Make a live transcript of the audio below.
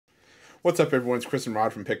What's up, everyone? It's Chris and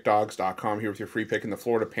Rod from Pickdawgz.com here with your free pick in the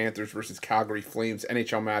Florida Panthers versus Calgary Flames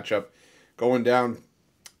NHL matchup going down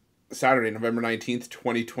Saturday, November 19th,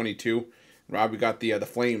 2022. Rob, we got the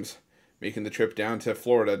Flames making the trip down to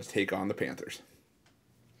Florida to take on the Panthers.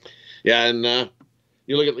 Yeah, and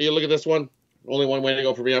you look at this one. Only one way to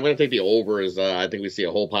go for me. I'm going to take the over. I think we see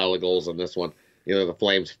a whole pile of goals in this one. You know, the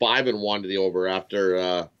Flames 5-1 to the over after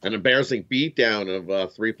an embarrassing beatdown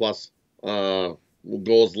of 3+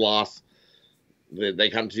 goals lost. They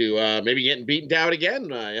come to maybe getting beaten down again.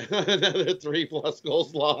 Another 3+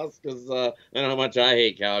 goals lost because I know how much I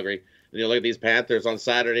hate Calgary. And you look at these Panthers on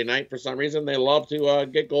Saturday night. For some reason, they love to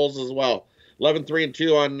get goals as well.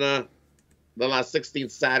 11-3-2 on the last 16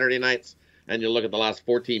 Saturday nights. And you look at the last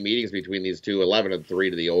 14 meetings between these two, 11-3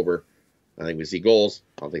 to the over. I think we see goals.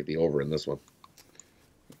 I'll take the over in this one.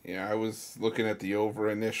 Yeah, I was looking at the over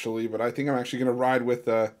initially, but I think I'm actually going to ride with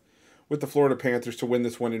the Florida Panthers to win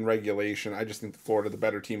this one in regulation. I just think the Florida the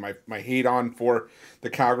better team. My hate on for the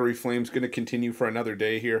Calgary Flames going to continue for another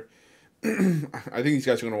day here. I think these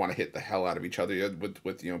guys are going to want to hit the hell out of each other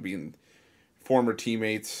with being former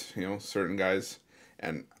teammates, certain guys,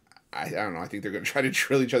 and I don't know. I think they're going to try to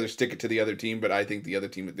drill each other, stick it to the other team, but I think the only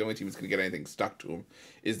team that's going to get anything stuck to them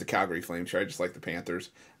is the Calgary Flames. I just like the Panthers.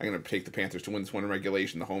 I'm going to take the Panthers to win this one in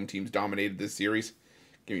regulation. The home team's dominated this series.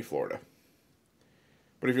 Give me Florida.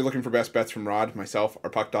 But if you're looking for best bets from Rod, myself, our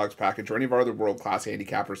Puck Dawgz package, or any of our other world-class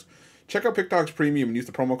handicappers, check out Pick Dawgz Premium and use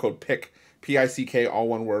the promo code PICK, P-I-C-K, all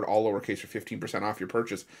one word, all lowercase, for 15% off your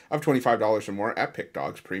purchase of $25 or more at Pick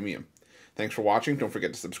Dawgz Premium. Thanks for watching. Don't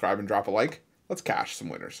forget to subscribe and drop a like. Let's cash some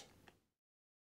winners.